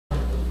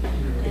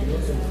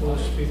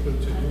force people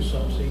to do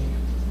something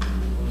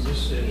on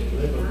this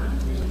level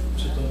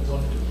which they don't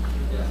want to.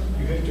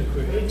 You have to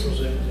create for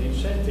them the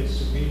incentive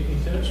to be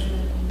interested.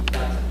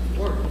 Now,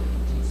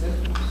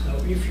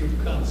 if you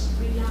come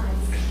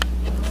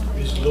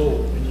with law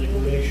and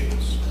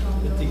regulations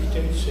that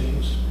dictate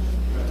things,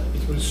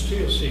 it will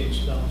steer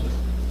things down there.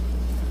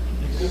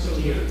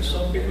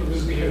 Some people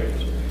will be hurt,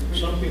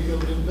 some people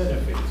will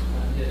benefit.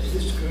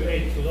 This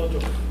creates a lot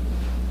of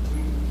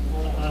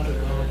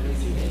underground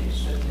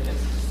activities.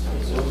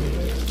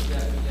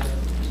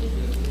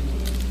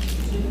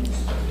 Did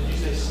you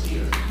say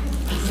steer?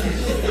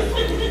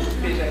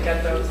 Page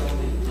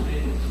 14.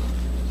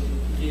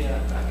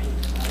 Yeah, I mean,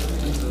 I don't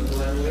think so. The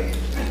other way.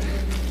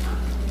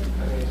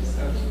 Okay,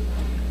 so.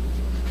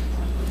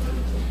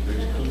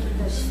 There's two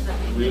things.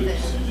 We have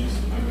to see these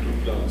two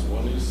plans.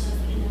 One is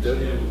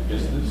interior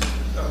business,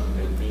 that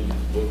means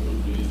what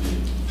will be the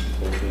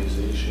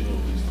organization of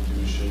the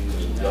institution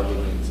and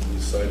governance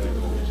inside the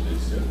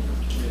colleges, yeah?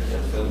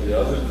 And the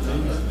other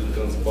thing is the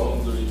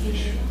transboundary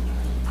issue.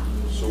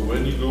 So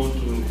when you go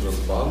to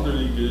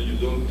transboundary, you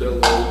don't tell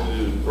all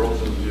the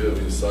problems you have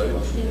inside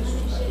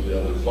to the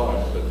other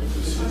part, but you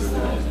consider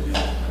what is the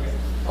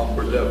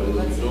upper level,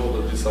 and you know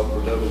that this upper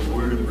level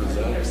will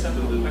represent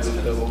even that you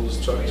don't have all the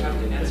structure.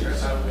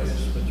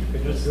 But you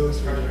cannot go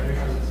through the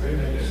national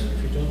agreements if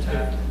you don't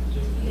have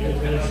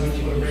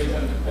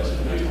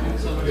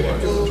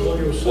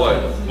Why?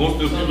 Most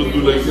of the people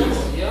do like this.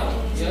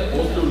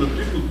 Most of the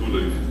people do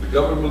like this. The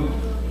government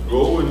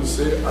go and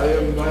say, I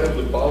have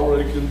the power,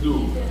 I can do.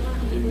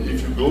 And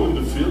if you go in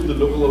the field, the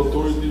local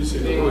authorities say,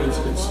 no, it's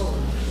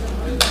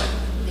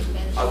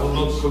I will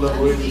not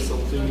collaborate with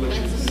something like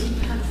this.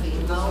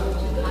 How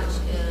much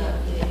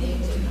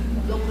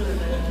local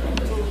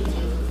authorities,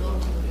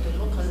 the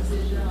locals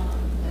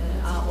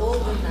are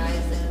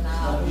organized and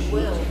are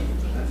well.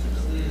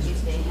 If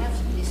they have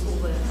this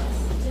awareness,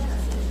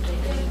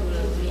 they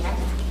will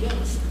react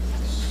against.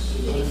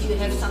 Even if you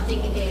have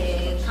something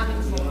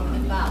coming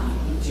from above,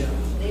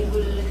 they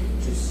will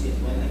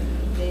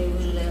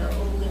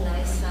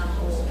organize some,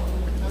 or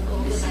not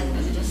organize,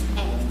 but just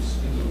act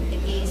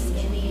against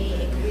any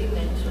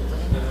agreement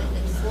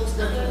and force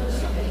them to do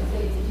something.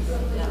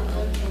 They are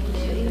not in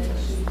their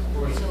interest.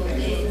 So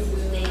they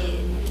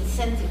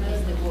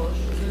incentivize the work,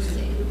 as you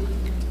say,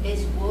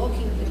 is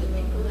working with the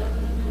people, the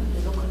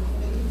local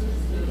community.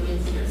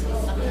 It's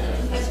something that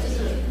you have to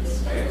do.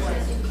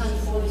 Otherwise you can't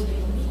force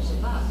people from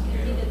above.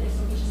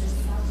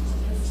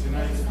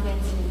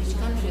 Depends in which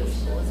country, of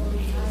course.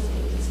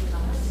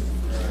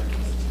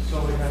 So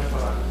we have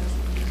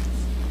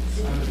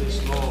under this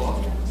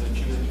law that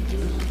you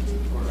introduced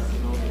for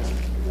Economia,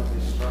 we have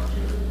this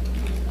structure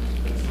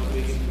that's not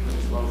being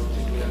implemented well,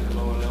 particularly at the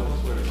lower levels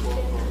where it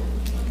calls for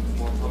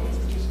more public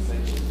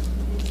participation.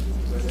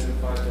 To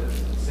identify the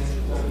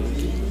central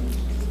community,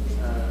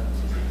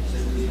 as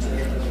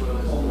well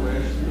as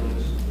awareness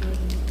rules,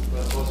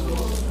 but also the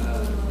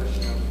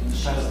question of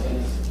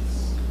capacities,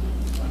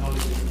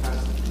 knowledge and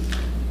capacities.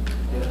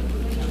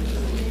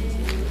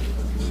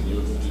 You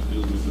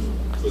deal with the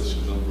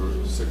question number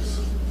 6.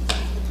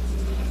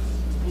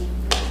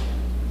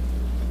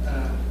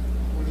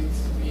 What needs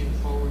to be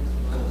informed?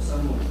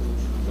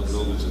 What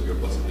knowledge and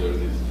capacity are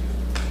these?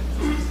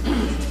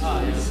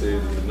 We say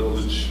that the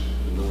knowledge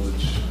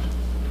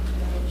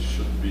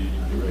should be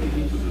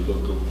related to the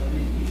local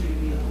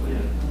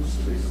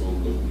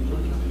stakeholder.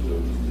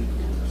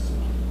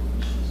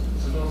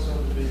 And also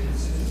the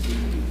businesses.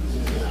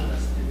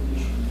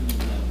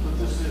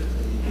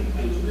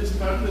 This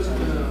part is the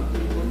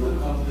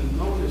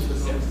knowledge of the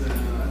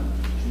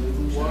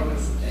water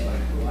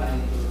cycle,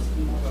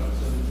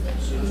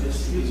 the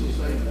skill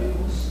society,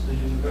 the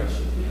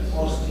universities,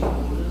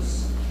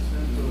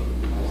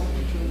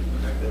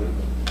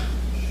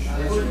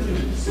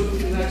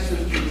 putting access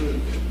to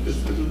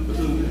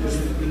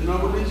the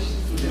knowledge,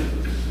 to the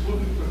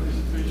public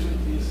participation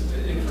is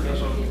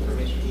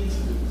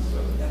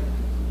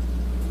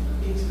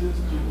incidents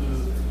to the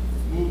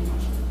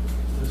movement,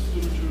 the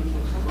structure of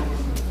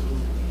government to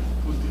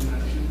put in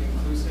action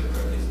inclusive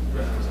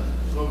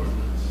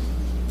governance.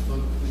 So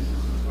this is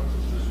part of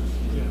the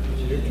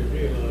you have to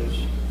realize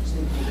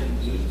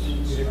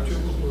you have two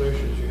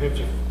populations. You have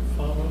the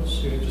farmers,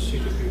 you have the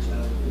city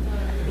people.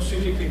 The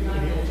city people, he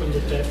opened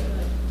the tap,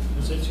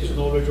 and that's his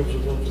knowledge of the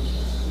water.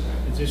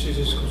 And this is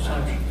his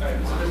consumption,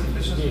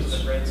 his needs.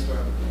 For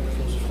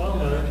the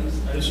farmer,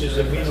 this is a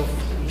mean of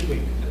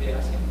living.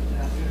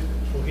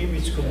 For him,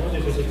 it's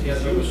commodity that he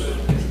uses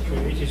to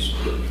create his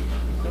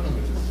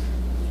economy.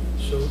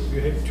 So you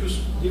have two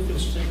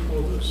different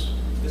stakeholders.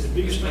 The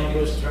biggest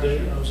numbers today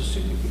are the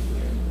city people.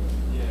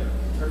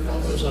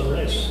 Farmers are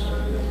less,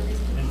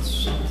 and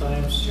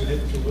sometimes you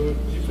have to work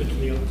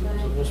differently on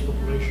the most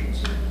populations.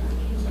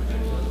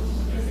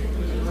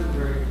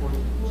 Very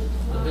important.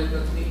 And then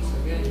that leads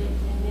again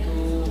to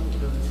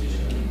the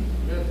decision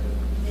together.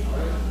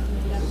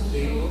 Because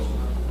they also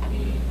have to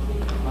be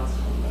must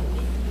to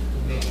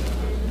make that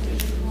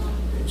decision.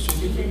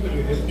 City people,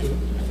 you have to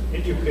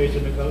educate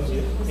them about the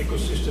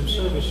ecosystem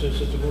services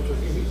that the water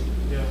gives.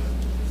 Yeah.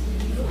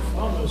 For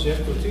farmers, governments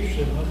have to teach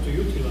them how to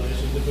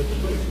utilize in the better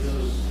way.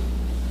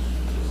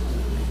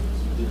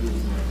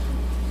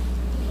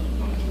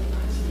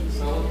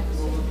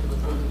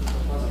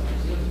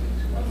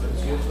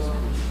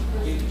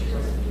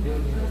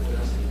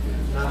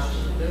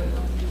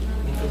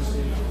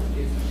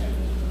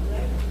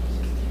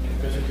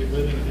 Basically,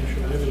 learning at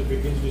national level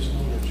begins with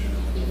knowledge.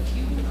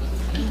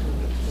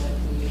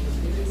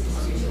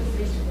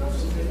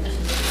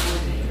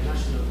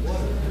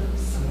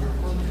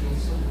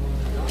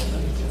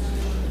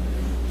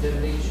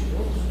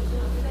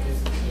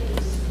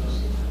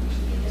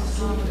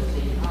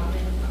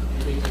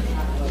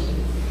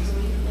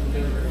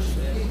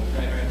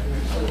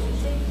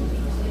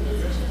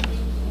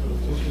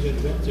 This is the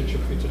advantage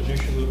of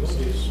international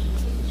bodies.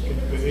 It can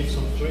create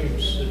some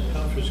frames that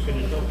countries can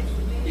adopt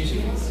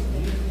easily.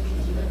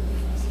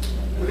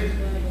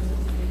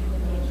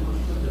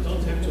 They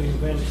don't have to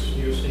invent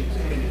new things,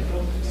 they can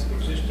adopt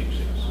existing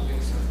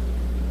things.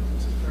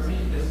 For me,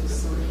 this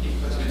is the key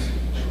question,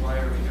 like, why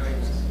are we doing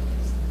this?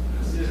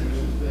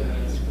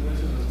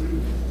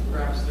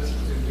 Perhaps this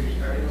was a big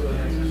area, but I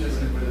think this is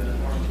where the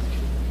norm.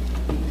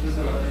 This is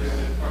what I do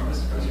from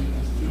this question.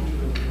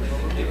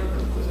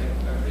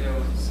 A real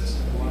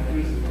system-wide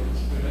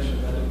commission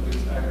that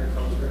includes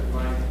agriculture and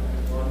mining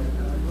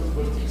and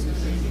water.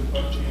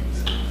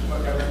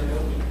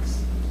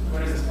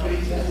 What is the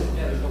space?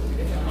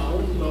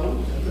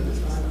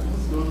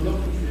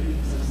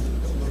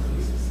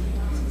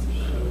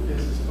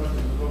 This is part of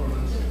the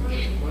governance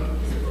work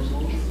to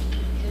promote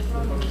the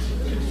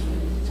participation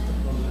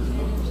of the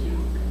democracy.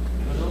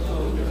 And also,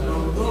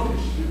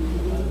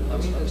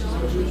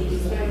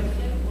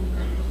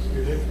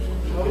 You have to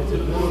get the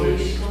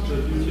knowledge to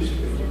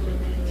participate.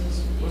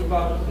 What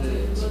about the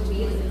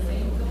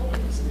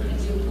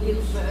You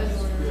will first,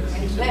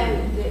 and then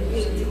the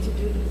ability to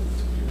do it.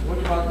 what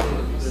about the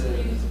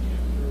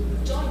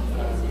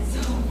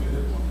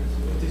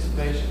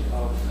participation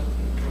of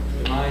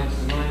the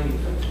mining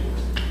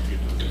countries?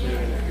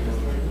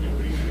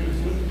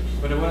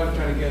 But what I'm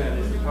trying to get at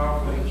is the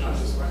powerful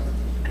interests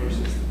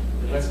versus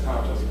the less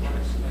powerful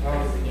interests. The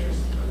powerful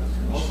interests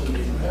also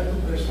need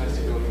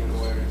precisely building an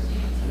awareness.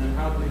 And then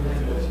how do we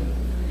then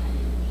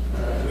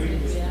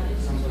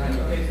some kind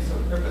of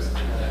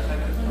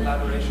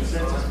collaboration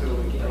census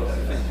building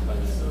process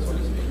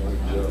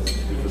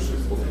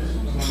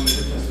among the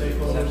different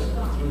stakeholders,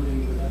 including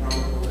the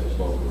powerful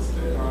commercial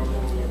and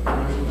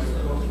cultural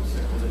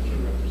sector that you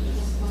represent?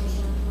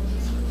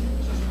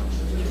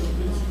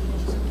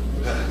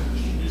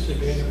 It's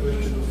again a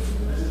question of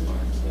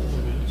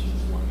government.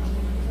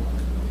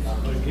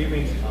 By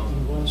giving on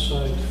one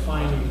side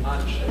finding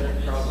bad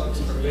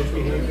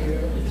behavior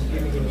and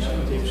giving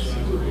incentives to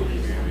good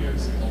behavior.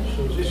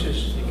 So this is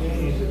again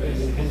in the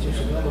hands of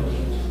the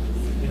government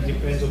and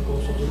depends of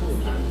course on the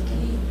rules.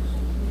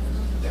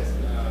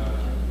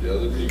 The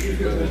other thing you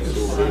can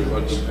also very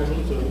much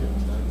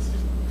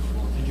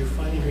And you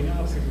find even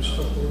now people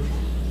stop pollution.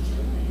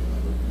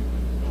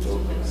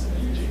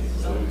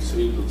 I would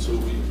say that so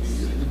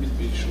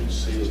we should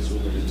say also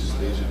the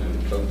legislation in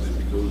the country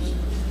because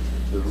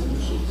the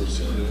rules of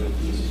procedure are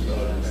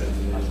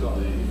depending on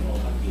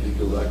the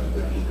legal act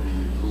that will be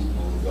approved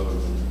by the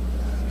government.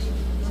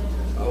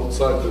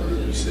 Outside of it,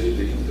 we say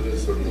the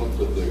interests are not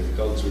of the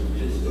agricultural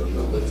people, and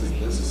that is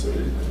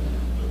necessary.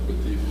 But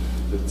if,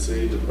 let's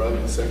say, the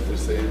private sector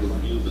say will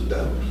build a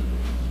dam,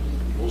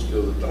 mostly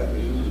of the time,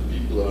 even the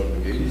people are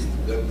against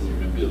the dam will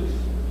be built.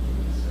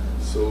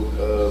 So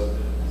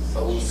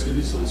I will see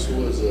this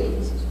also as a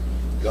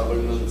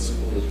governance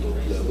on the top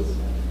level.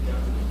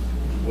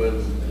 When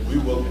we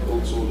want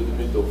also a little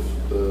bit of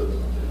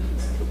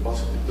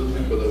capacity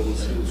building, but I will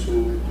see also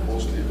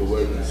mostly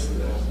awareness.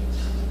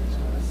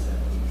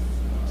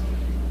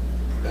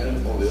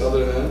 And on the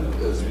other hand,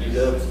 as we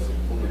have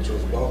on the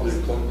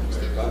transboundary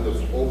context a kind of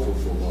offer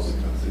from other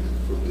countries,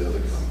 from the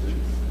other country,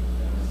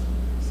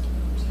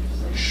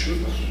 we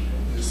should,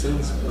 in a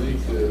sense,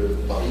 make a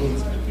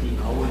balance between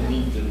our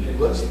need and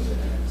request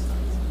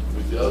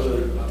with the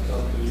other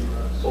country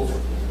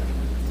offer.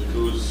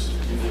 Because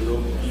if they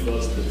don't give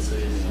us, let's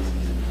say,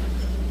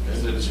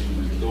 energy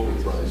with lower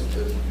price,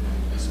 then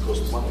this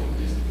costs money.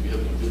 We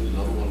have to build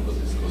another one, but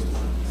this costs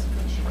money.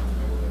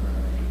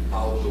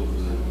 Out of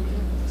the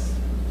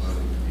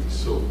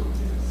so,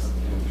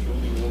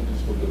 including all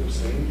this what I'm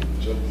saying,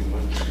 jumping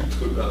one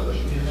to another.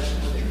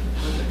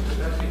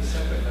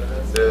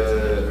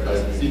 I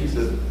think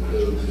that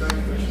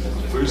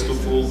first of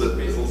all, that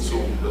also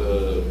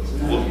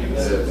what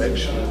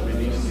action that we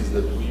need is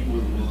that we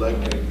would like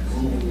to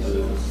improve the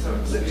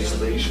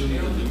legislation, the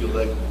legal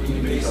act in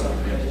the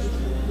country,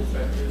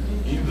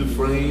 in the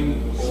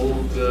frame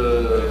of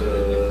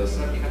the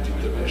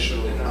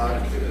international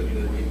act and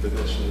the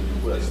international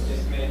request.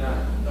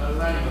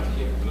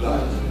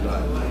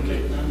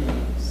 Okay.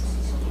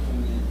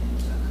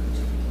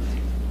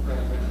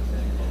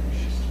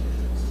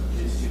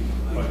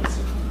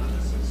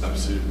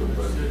 Absolutely.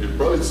 The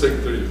private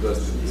sector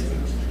invests in this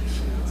country.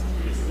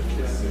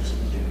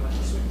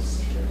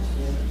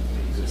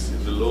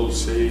 The law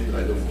say,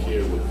 I don't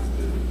care what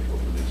the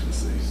population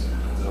says.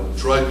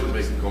 try to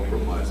make a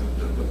compromise with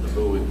them, but the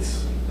law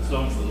it's As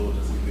long as the law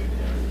doesn't create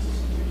areas.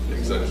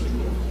 exactly.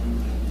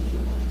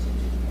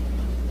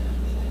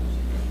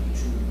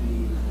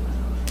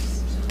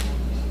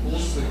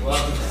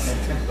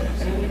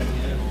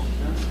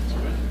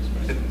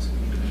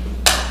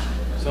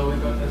 So we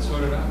got that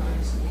sorted out.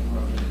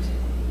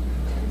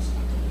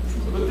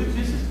 But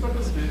this is part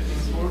of the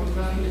important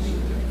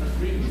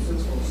agreement.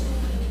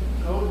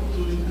 How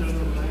to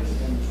internalize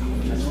and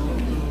how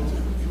to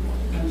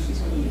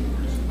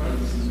participate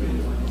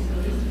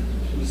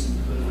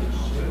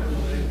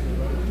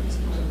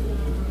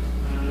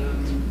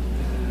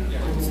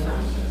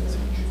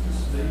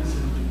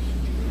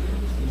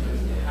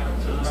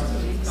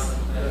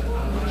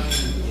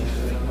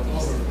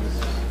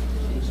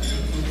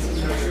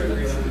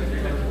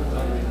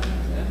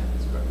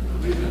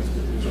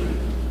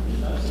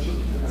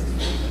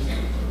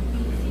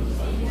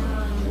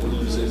What do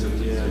you say that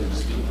you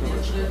speak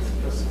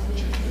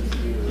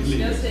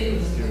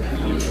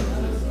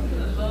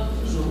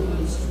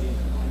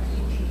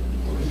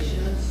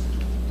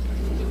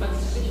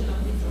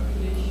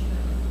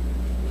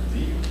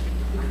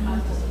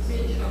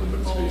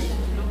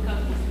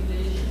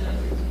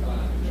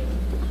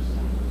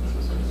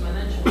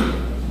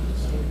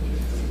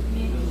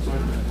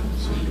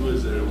So you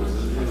as a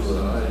representative of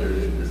the higher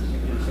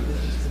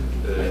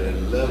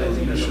level,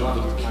 you should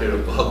not care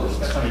about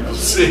what people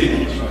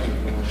say.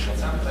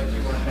 Sounds like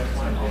you want to have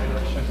one all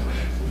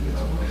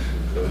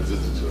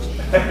Just a joke.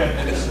 I don't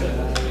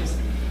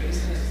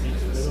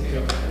think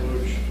it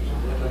works.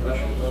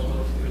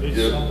 We need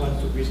Yeah. someone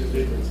to be the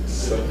leader.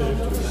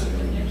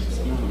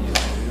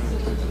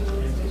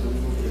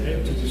 And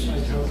to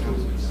decide how to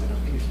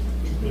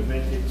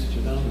implement it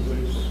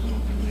downwards,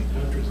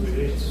 how to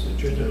create the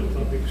general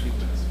public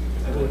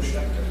approach. It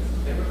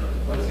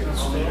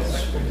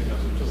starts from the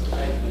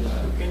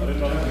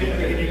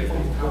beginning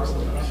from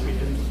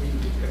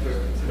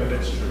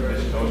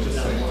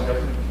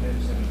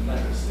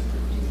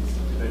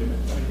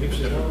if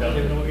there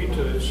are no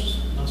interest,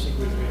 nothing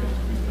will be.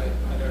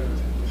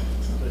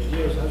 The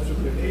idea is how to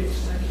create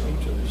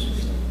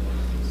interest.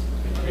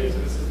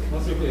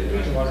 Public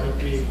opinion will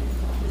be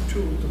a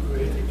tool to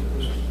create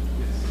interest.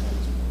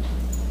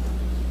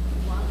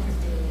 One is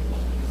the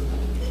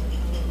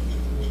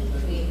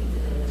create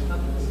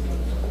public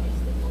opinion is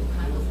the what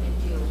kind of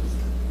NGOs.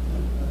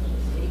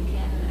 They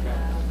can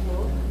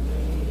work,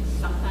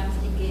 sometimes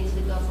engage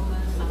the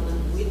government,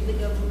 sometimes with the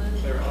government.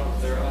 They're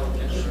all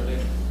interested.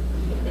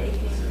 They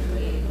can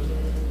create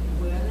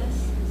awareness.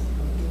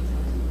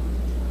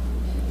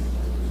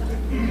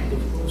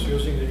 Of course,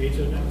 using the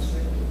internet.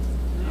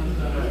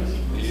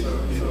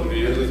 In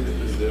reality,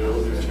 there are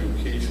only a few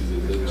cases in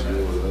that you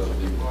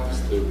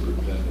disturb the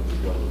plan of the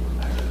government.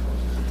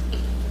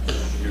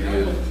 In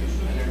reality,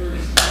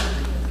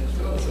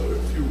 there are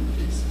a few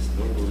cases,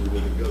 normally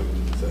when the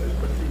government decides,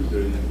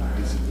 particularly in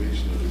the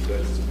situation of the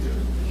crisis we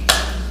are.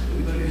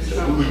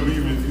 I do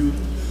agree with you.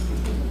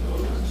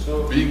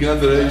 Being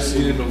under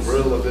ICN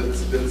umbrella,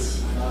 that's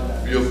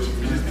be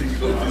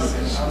optimistic on this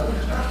issue.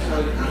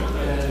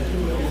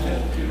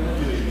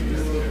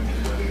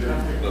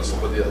 No,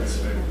 somebody else.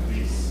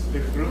 the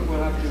group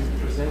will have to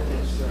present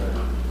its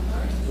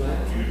plan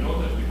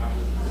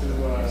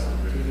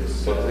to this.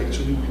 But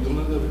actually, we don't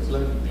have a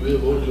plan. You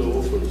have all your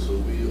offers, so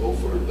we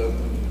offer them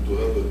to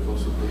have a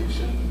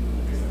consultation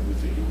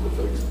with a group of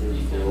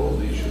experts for all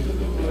the issues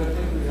that are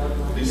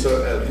there. These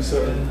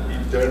are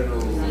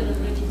internal.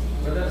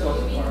 But that's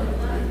also part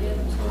of it.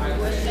 My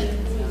question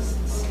is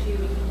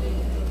skewing the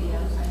idea.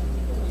 I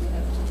think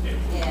that we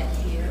have to add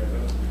here,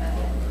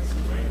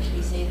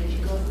 we say the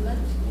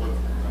government,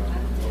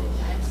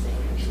 I'm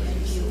saying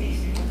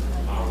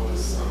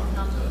NGOs,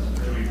 not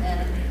public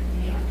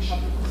opinion.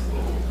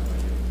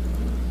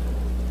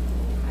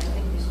 I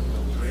think this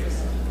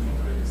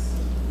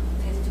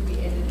has to be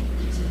added.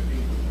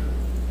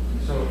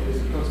 So the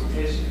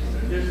consultation,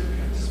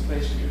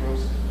 participation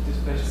process,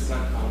 participation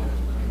platform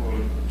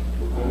will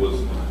Was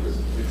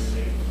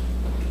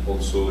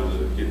also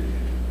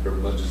Her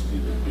Majesty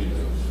the Queen of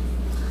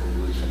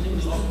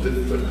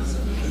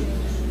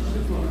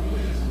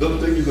Don't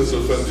take it as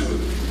offensive.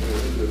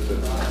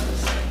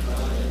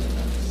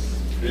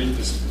 Read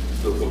this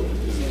stuff up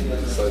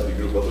inside the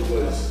group,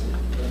 otherwise.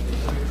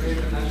 create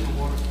a national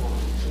water forum.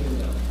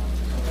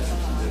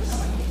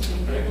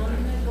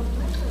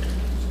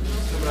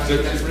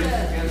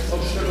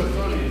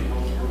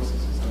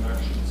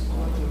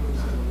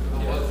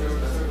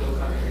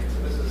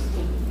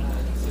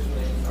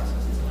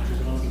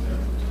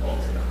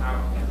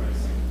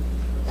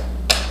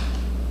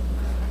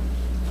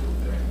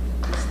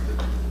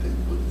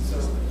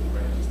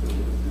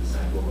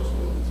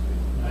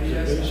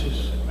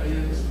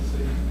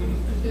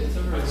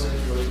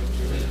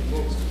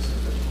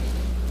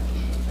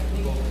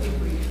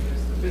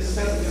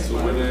 Exactly. So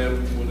when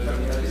I'm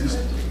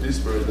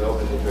disparate out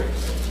in the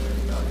box.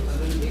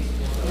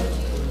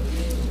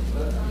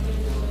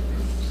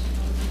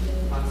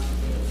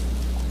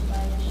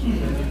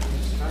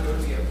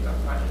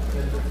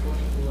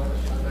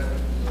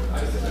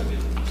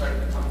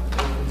 I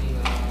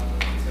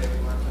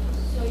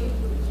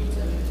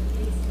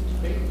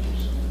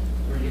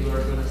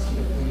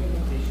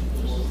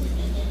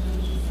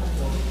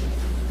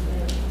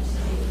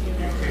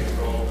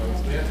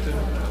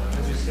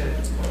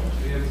said, to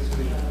be able to,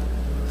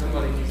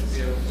 somebody needs to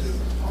be able to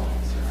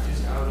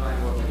just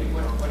outline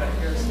what I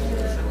hear say to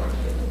this.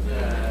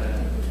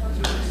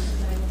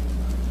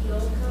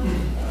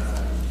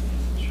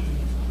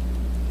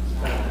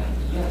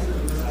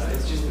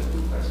 It's just a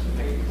question.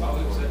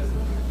 Without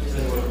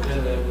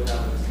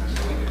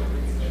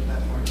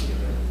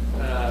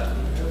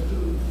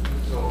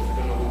so I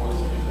don't know who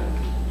wants to do that.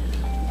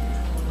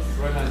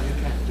 Roland, you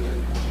can't do it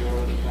because you're on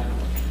the panel.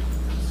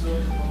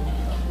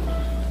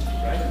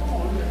 Right?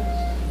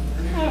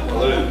 I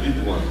already did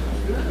one.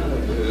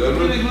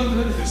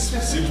 This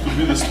seems to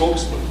be the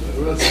spokesman.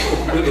 That's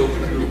the middle of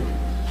the group.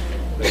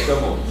 Hey,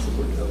 come on,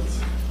 somebody else.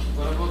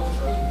 What about the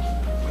first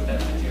one?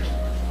 That's it here.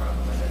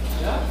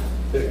 Yeah?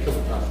 Yeah, come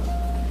on.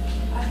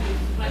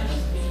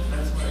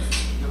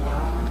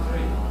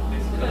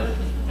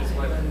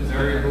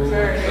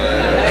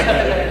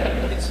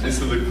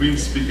 Listen, the Queen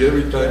speak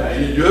every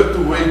time. You have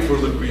to wait for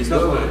the Queen.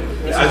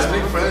 I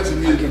speak French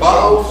and you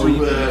bow to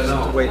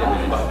no. Wait a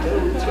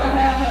minute.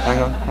 Hang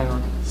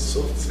on.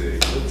 Soft saying,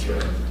 that's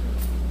right.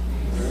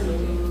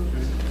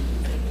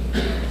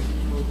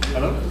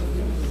 Hello?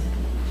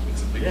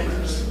 It's a big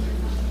mess.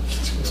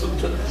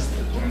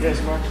 Yes,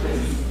 Mark.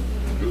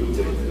 Good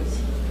like this.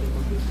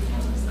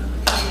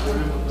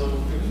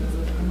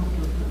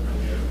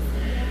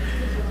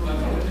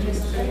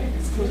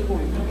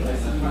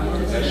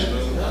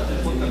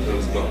 National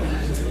transboundary.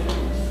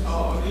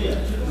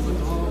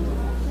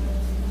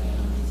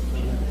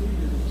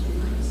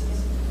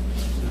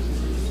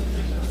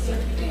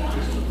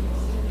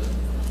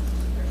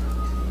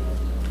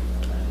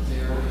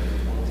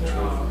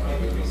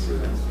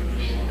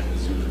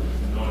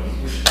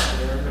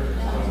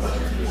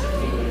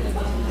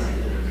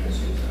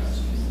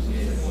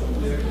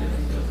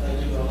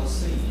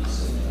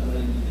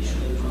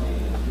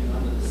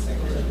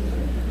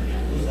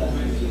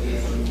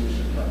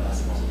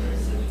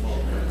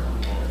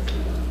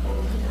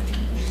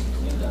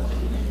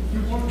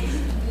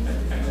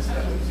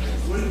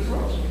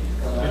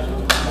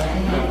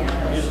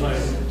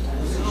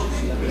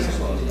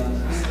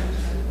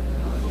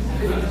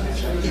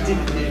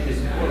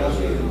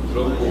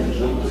 Drop of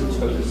water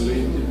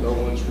calculated how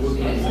much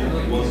water is in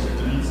 1,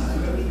 3,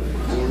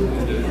 4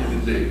 in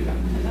a day.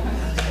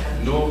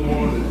 No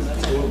more than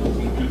total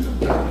computer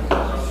time.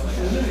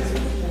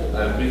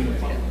 I've been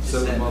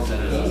 7 months in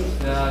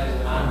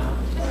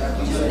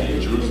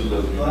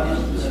Jerusalem.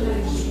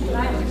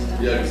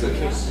 Yeah,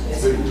 exactly. It's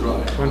very dry.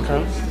 One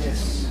time?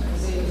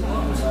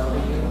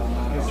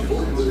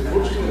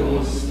 Fortunately, I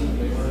was 2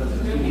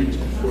 weeks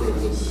before I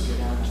was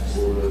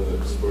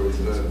for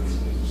Israel.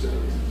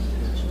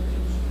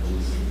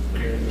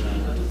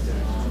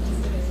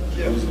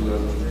 Jerusalem,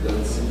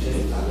 that's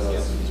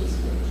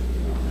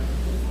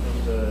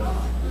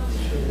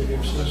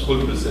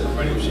Goed bezet.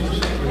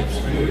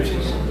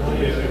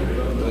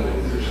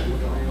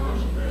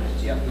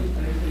 Ja.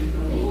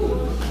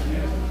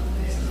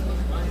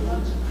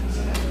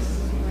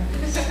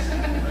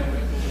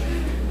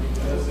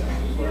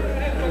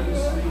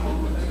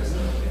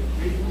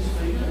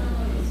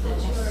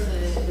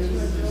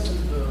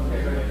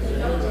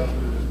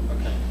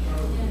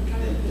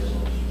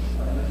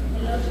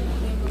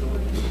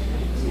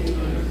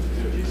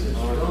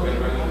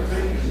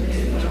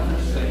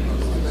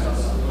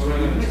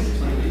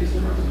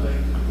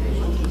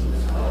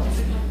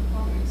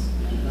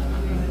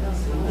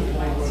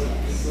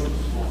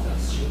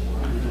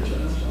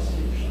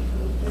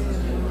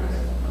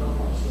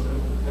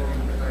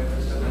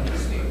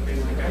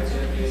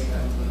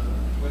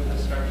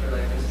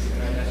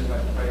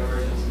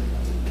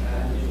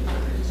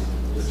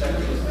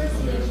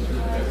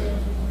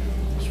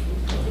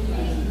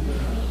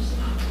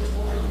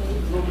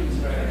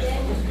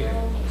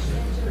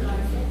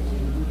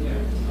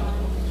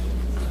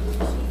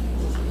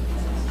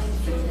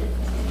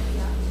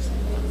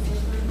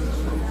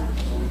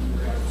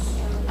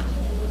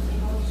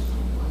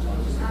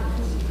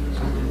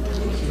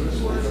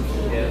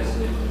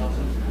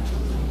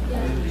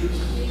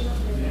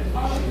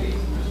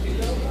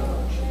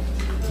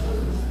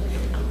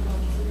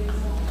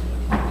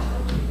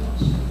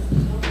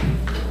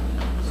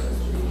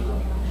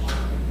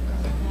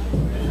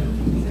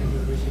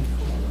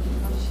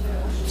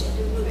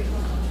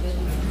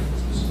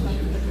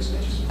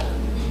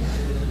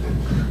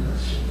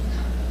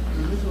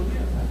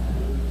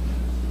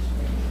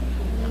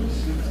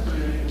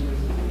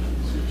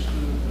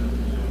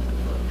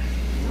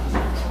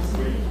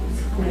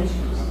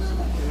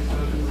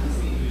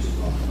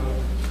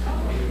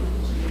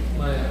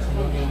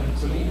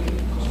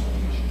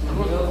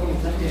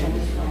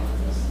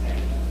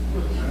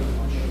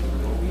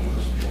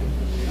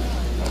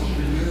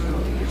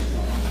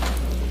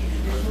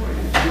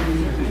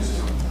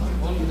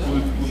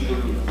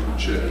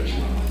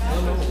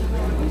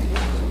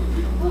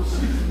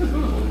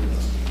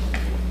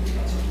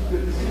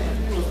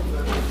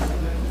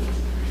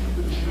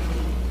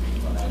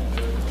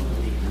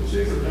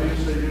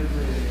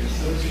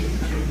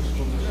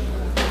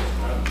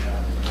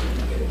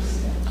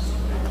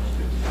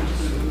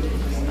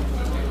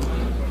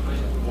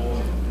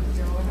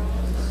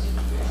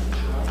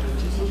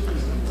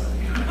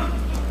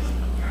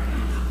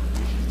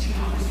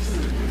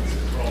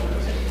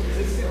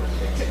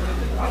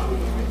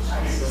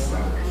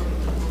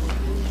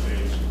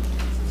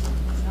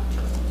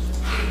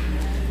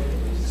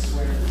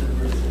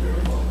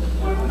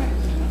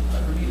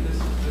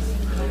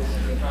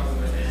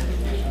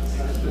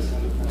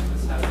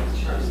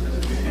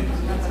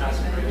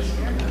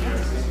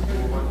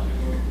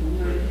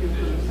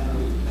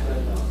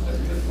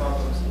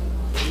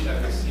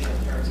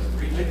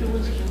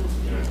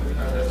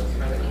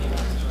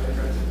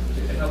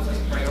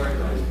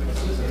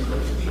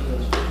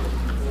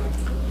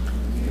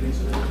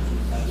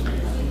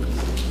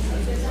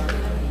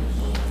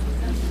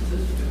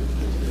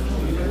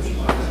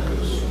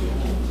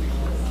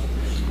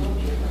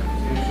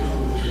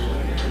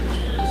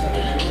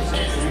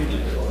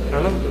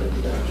 Hello?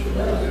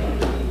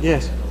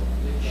 Yes.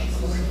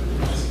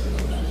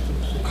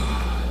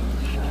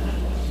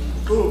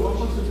 Oh, what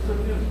was the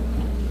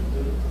question?